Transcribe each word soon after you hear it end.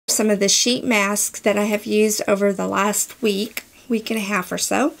some of the sheet masks that I have used over the last week and a half or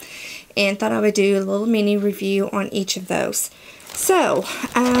so, and thought I would do a little mini review on each of those. So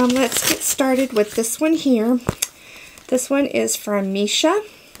let's get started with this one here. This one is from Missha,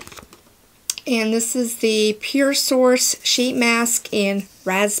 and this is the Pure Source Sheet Mask in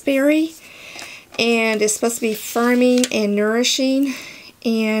Raspberry, and it's supposed to be firming and nourishing,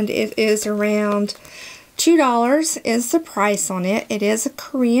 and it is around $2 is the price on it. It is a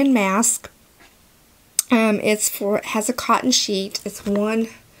Korean mask. It has a cotton sheet. It's one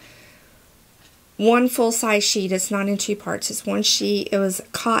full size sheet. It's not in two parts. It's one sheet. It was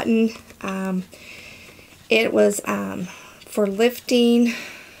cotton. It was for lifting.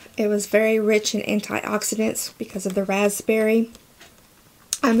 It was very rich in antioxidants because of the raspberry.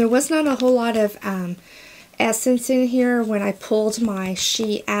 There was not a whole lot of essence in here. When I pulled my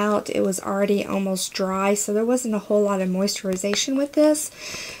sheet out, it was already almost dry, so there wasn't a whole lot of moisturization with this.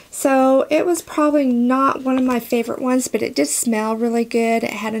 So it was probably not one of my favorite ones, but it did smell really good.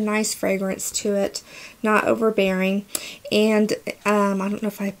 It had a nice fragrance to it, not overbearing. And I don't know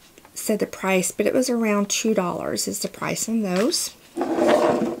if I said the price, but it was around $2 is the price on those.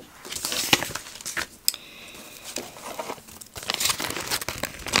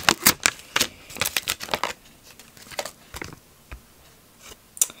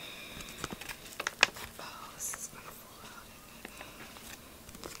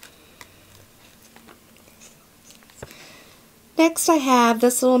 Next I have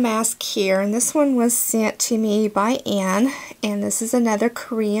this little mask here, and this one was sent to me by Anne, and this is another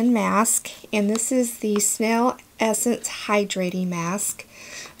Korean mask, and this is the Snail Essence Hydrating Mask.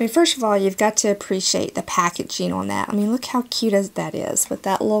 I mean, first of all, you've got to appreciate the packaging on that. I mean, look how cute that is with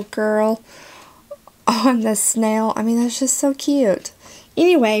that little girl on the snail. I mean, that's just so cute.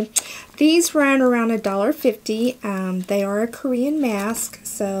 Anyway, these run around $1.50. They are a Korean mask,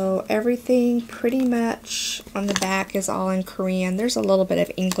 so everything pretty much on the back is all in Korean. There's a little bit of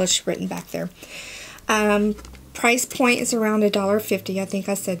English written back there. Price point is around $1.50. I think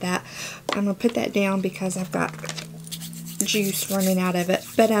I said that. I'm going to put that down because I've got juice running out of it.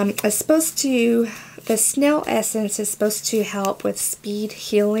 But it's supposed to, the snail essence is supposed to help with speed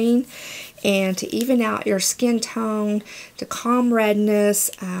healing and to even out your skin tone, to calm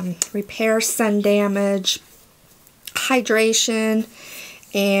redness, repair sun damage, hydration,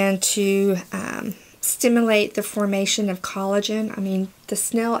 and to stimulate the formation of collagen. I mean, the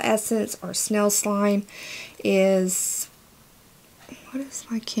snail essence or snail slime is, what is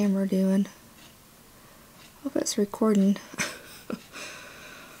my camera doing? I hope it's recording.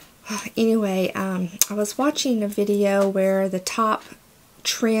 Anyway, I was watching a video where the top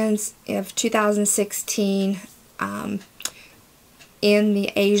trends of 2016 in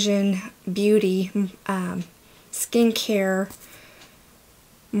the Asian beauty skincare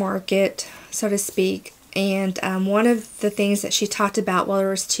market, so to speak, and one of the things that she talked about, well, there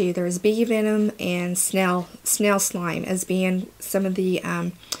was two. There was bee venom and snail slime as being some of the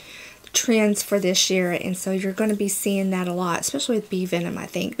trends for this year, and so you're going to be seeing that a lot, especially with bee venom, I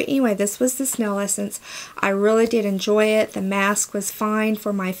think. But anyway, this was the snail essence. I really did enjoy it. The mask was fine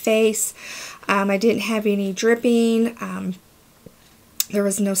for my face. I didn't have any dripping. There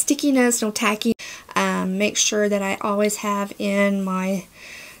was no stickiness, no tacky. Make sure that I always have in my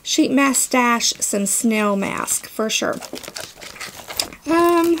sheet mask stash some snail mask for sure.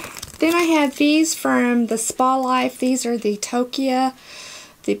 Then I have these from the Spa Life. These are the Tokyo,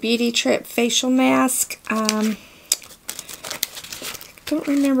 the Beauty Trip facial mask. Don't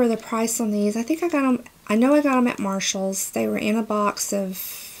remember the price on these. I think I got them, I know I got them at Marshall's. They were in a box of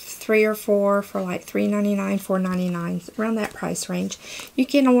 3 or 4 for like $3.99, $4.99, around that price range. You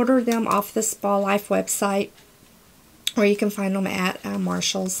can order them off the Spa Life website, or you can find them at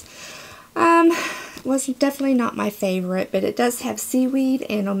Marshall's. Was definitely not my favorite, but it does have seaweed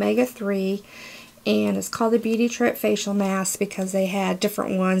and omega-3, and it's called the Beauty Trip facial mask because they had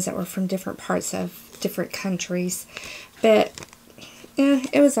different ones that were from different parts of different countries. But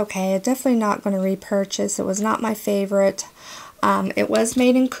it was okay. I'm definitely not going to repurchase. It was not my favorite. It was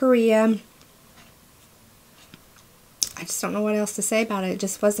made in Korea. I just don't know what else to say about it. It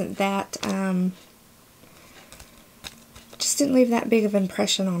just wasn't that, just didn't leave that big of an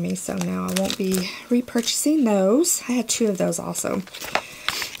impression on me, so now I won't be repurchasing those. I had 2 of those also.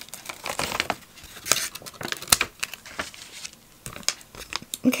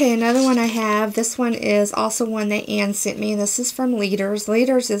 Okay, another one I have, this one is also one that Anne sent me. This is from Leaders.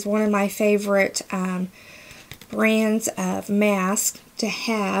 Leaders is one of my favorite brands of mask to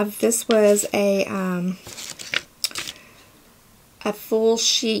have. This was a a full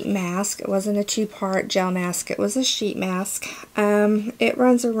sheet mask. It wasn't a two-part gel mask. It was a sheet mask. It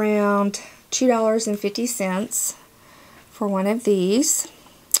runs around $2.50 for one of these.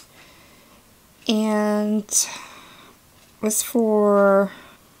 And was for...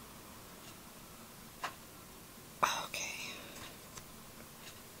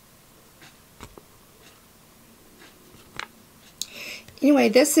 Anyway,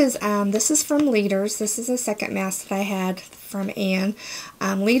 this is from Leaders. This is the second mask that I had from Ann.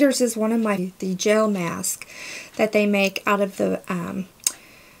 Leaders is one of the gel mask that they make out of the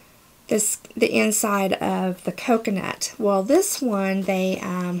inside of the coconut. Well, this one they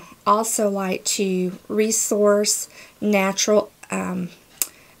also like to resource natural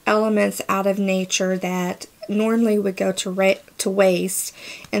elements out of nature that normally would go to waste.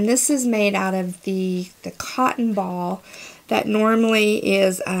 And this is made out of the cotton ball that normally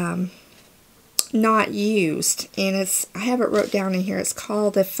is not used, and I have it wrote down in here. It's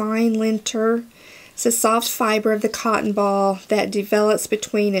called a fine linter. It's a soft fiber of the cotton ball that develops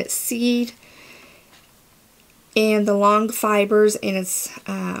between its seed and the long fibers, and it's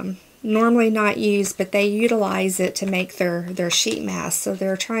normally not used, but they utilize it to make their sheet masks. So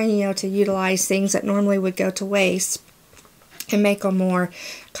they're trying, to utilize things that normally would go to waste and make them more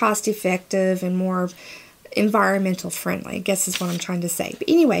cost effective and more environmental friendly, I guess is what I'm trying to say. But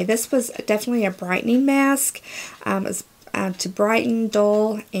anyway, this was definitely a brightening mask. It was to brighten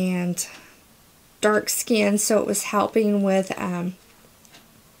dull and dark skin, so it was helping with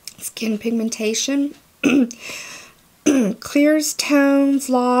skin pigmentation. Clears tones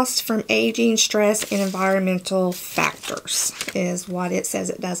lost from aging, stress, and environmental factors is what it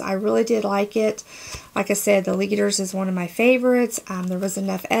says it does. I really did like it. Like I said, the Leaders is one of my favorites. There was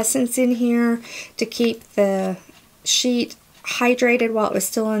enough essence in here to keep the sheet hydrated while it was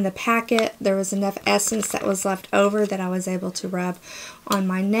still in the packet. There was enough essence that was left over that I was able to rub on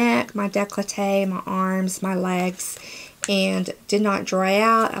my neck, my décolleté, my arms, my legs, and did not dry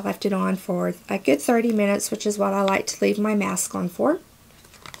out. I left it on for a good 30 minutes, which is what I like to leave my mask on for.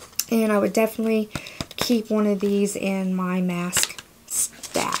 And I would definitely keep one of these in my mask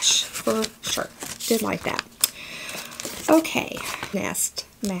stash for sure. Did like that. Okay, next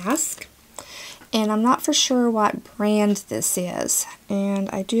mask. And I'm not for sure what brand this is, and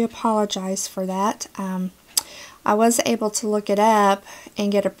I do apologize for that. I was able to look it up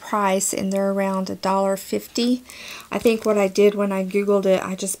and get a price, and they're around $1.50. I think what I did when I googled it,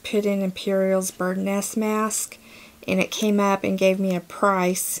 I just put in Imperial's bird nest mask, and it came up and gave me a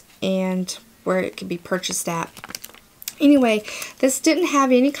price and where it could be purchased at. Anyway, this didn't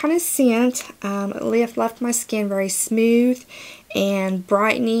have any kind of scent. It left my skin very smooth and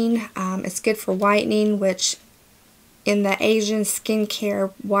brightening. It's good for whitening, which in the Asian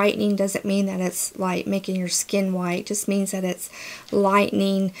skincare, whitening doesn't mean that it's like making your skin white. It just means that it's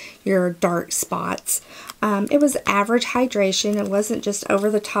lightening your dark spots. It was average hydration. It wasn't just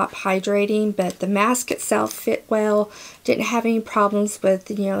over the top hydrating, but the mask itself fit well. Didn't have any problems with,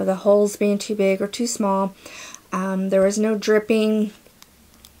 the holes being too big or too small. There was no dripping,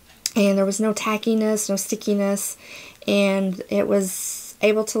 and there was no tackiness, no stickiness, and it was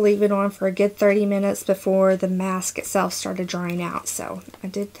able to leave it on for a good 30 minutes before the mask itself started drying out. So I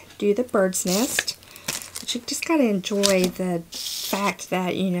did do the bird's nest, but you just gotta enjoy the fact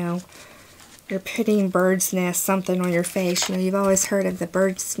that, you're putting bird's nest something on your face. You've always heard of the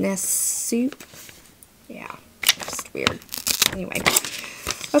bird's nest soup. Yeah, just weird. Anyway.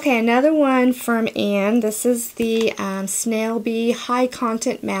 Okay, another one from Ann. This is the Snail Bee High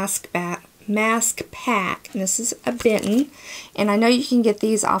Content Mask Pack. And this is a Benton. And I know you can get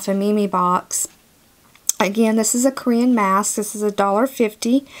these off a Mimi box. Again, this is a Korean mask. This is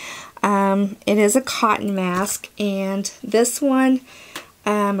 $1.50. It is a cotton mask. And this one,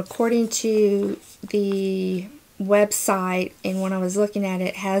 according to the website and when I was looking at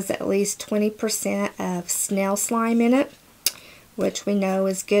it, has at least 20% of snail slime in it, which we know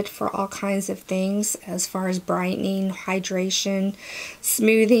is good for all kinds of things as far as brightening, hydration,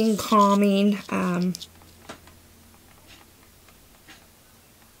 smoothing, calming,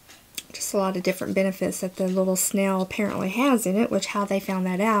 just a lot of different benefits that the little snail apparently has in it, which how they found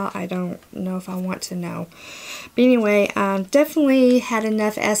that out, I don't know if I want to know. But anyway, definitely had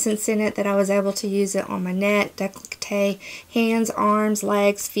enough essence in it that I was able to use it on my neck, décolleté, hands, arms,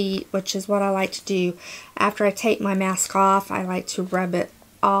 legs, feet, which is what I like to do. After I take my mask off, I like to rub it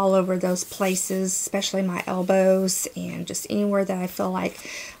all over those places, especially my elbows and just anywhere that I feel like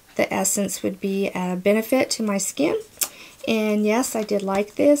the essence would be a benefit to my skin. And yes, I did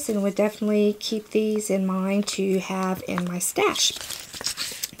like this and would definitely keep these in mind to have in my stash.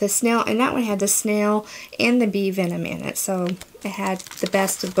 the snail, and that one had the snail and the bee venom in it, so it had the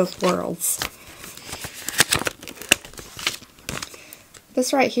best of both worlds.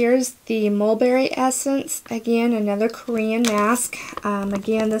 This right here is the Mulberry Essence. Again, another Korean mask.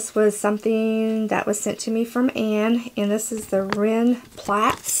 Again, this was something that was sent to me from Anne, and this is the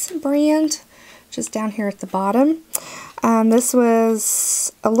ReinPlatz brand, just down here at the bottom. This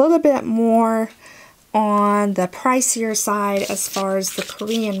was a little bit more on the pricier side as far as the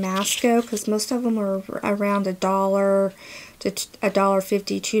Korean mask go, because most of them are around $1 to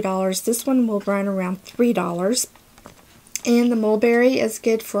 $1.50, $2. This one will run around $3. And the Mulberry is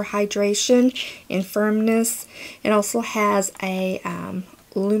good for hydration and firmness. It also has a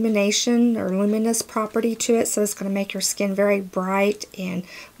illumination or luminous property to it, so it's going to make your skin very bright and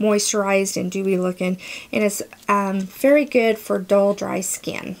moisturized and dewy looking. And it's very good for dull, dry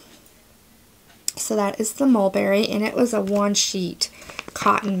skin. So that is the Mulberry, and it was a 1-sheet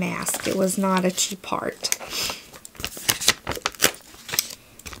cotton mask. It was not a 2-part.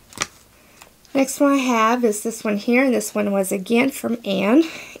 Next one I have is this one here, and this one was again from Anne.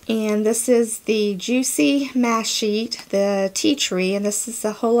 And this is the Juicy Mask Sheet, the Tea Tree, and this is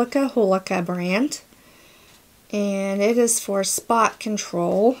the Holika brand. And it is for spot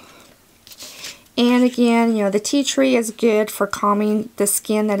control. And again, you know, the tea tree is good for calming the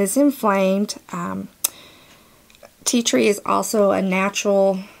skin that is inflamed. Tea tree is also a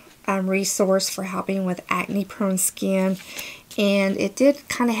natural resource for helping with acne-prone skin. And it did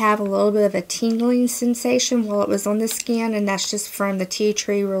kind of have a little bit of a tingling sensation while it was on the skin, and that's just from the tea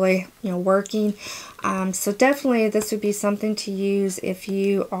tree really, you know, working. So definitely this would be something to use if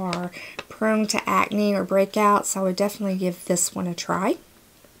you are prone to acne or breakouts. So I would definitely give this one a try.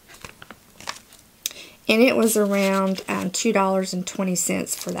 And it was around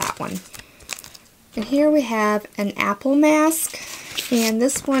 $2.20 for that one. And here we have an apple mask. And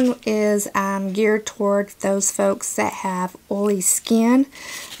this one is geared toward those folks that have oily skin.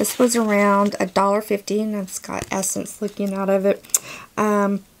 This was around $1.50, and it's got essence leaking out of it.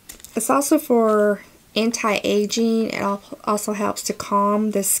 It's also for anti-aging. It also helps to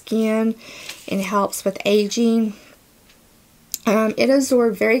calm the skin and helps with aging. It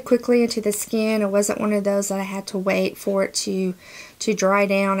absorbed very quickly into the skin. It wasn't one of those that I had to wait for it to dry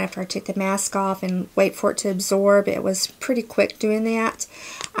down after I took the mask off and wait for it to absorb. It was pretty quick doing that.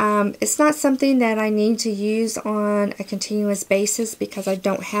 It's not something that I need to use on a continuous basis because I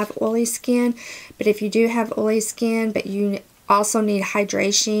don't have oily skin. But if you do have oily skin, but you also need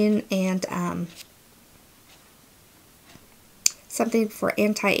hydration and something for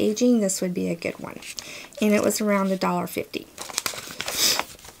anti-aging, this would be a good one. And it was around $1.50.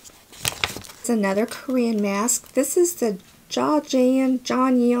 It's another Korean mask. This is the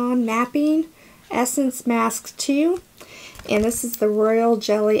Yeon Mapping Essence Mask 2. And this is the Royal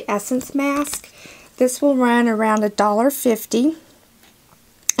Jelly Essence Mask. This will run around $1.50.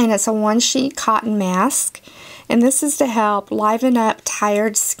 And it's a 1-sheet cotton mask. And this is to help liven up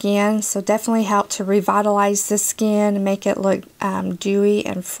tired skin. So definitely help to revitalize the skin and make it look dewy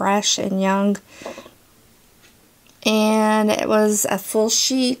and fresh and young. And it was a full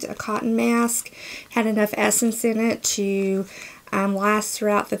sheet, a cotton mask. Had enough essence in it to last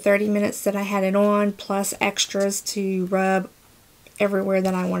throughout the 30 minutes that I had it on, plus extras to rub everywhere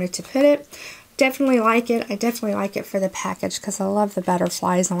that I wanted to put it. Definitely like it. I definitely like it for the package because I love the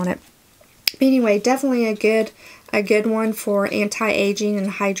butterflies on it. But anyway, definitely a good one for anti-aging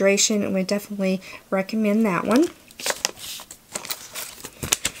and hydration, and we definitely recommend that one.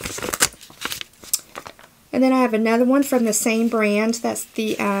 And then I have another one from the same brand. That's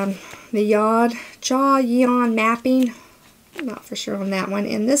the Yeon Mapping. I'm not for sure on that one.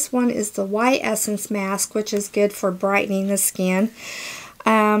 And this one is the White Essence Mask, which is good for brightening the skin.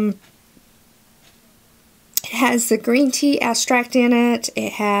 It has the green tea extract in it.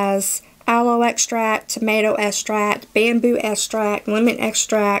 It has aloe extract, tomato extract, bamboo extract, lemon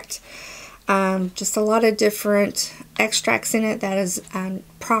extract. Just a lot of different extracts in it that is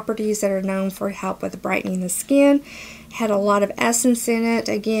properties that are known for help with brightening the skin. Had a lot of essence in it.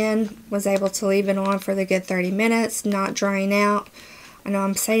 Again, was able to leave it on for the good 30 minutes, not drying out. I know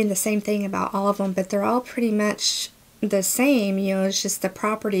I'm saying the same thing about all of them, but they're all pretty much the same. You know, it's just the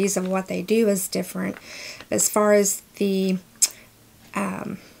properties of what they do is different. As far as the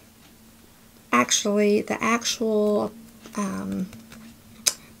actual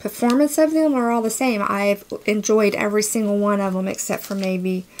performance of them are all the same. I've enjoyed every single one of them except for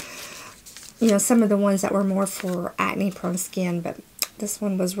maybe, you know, some of the ones that were more for acne prone skin, but this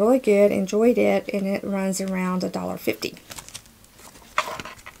one was really good. Enjoyed it, and it runs around $1.50.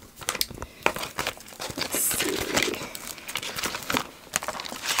 Let's see.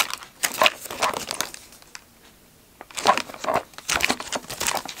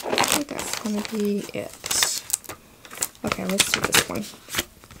 be it. Okay, let's do this one.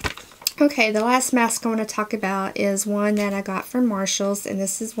 Okay, the last mask I want to talk about is one that I got from Marshall's, and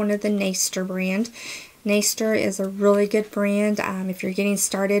this is one of the Naster brand. Naster is a really good brand. If you're getting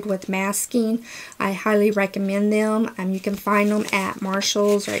started with masking, I highly recommend them. You can find them at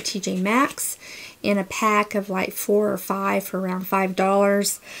Marshall's or at TJ Maxx in a pack of like 4 or 5 for around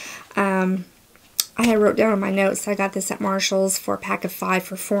 $5. I had wrote down on my notes I got this at Marshall's for a pack of 5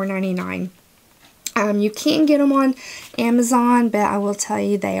 for $4.99. You can get them on Amazon, but I will tell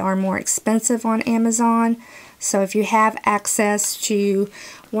you they are more expensive on Amazon. So if you have access to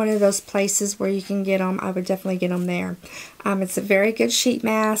one of those places where you can get them, I would definitely get them there. It's a very good sheet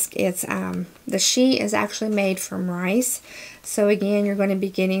mask. It's the sheet is actually made from rice. So again, you're going to be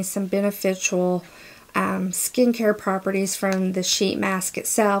getting some beneficial skincare properties from the sheet mask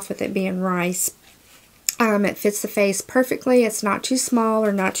itself, with it being rice. It fits the face perfectly. It's not too small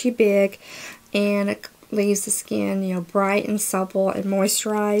or not too big, and it leaves the skin, you know, bright and supple and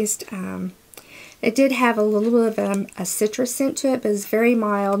moisturized. It did have a little bit of a citrus scent to it, but it's very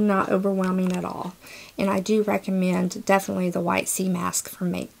mild, not overwhelming at all. And I do recommend definitely the White Sea mask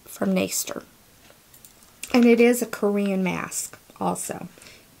from Naster. And it is a Korean mask also.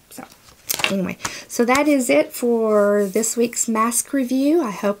 So anyway, so that is it for this week's mask review.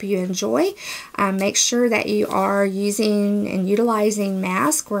 I hope you enjoy. Make sure that you are using and utilizing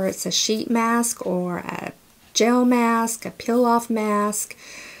mask, where it's a sheet mask or a gel mask, a peel-off mask.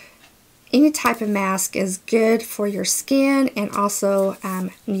 Any type of mask is good for your skin, and also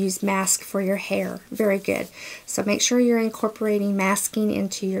use mask for your hair. Very good. So make sure you're incorporating masking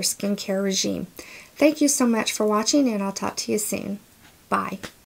into your skincare regime. Thank you so much for watching, and I'll talk to you soon. Bye.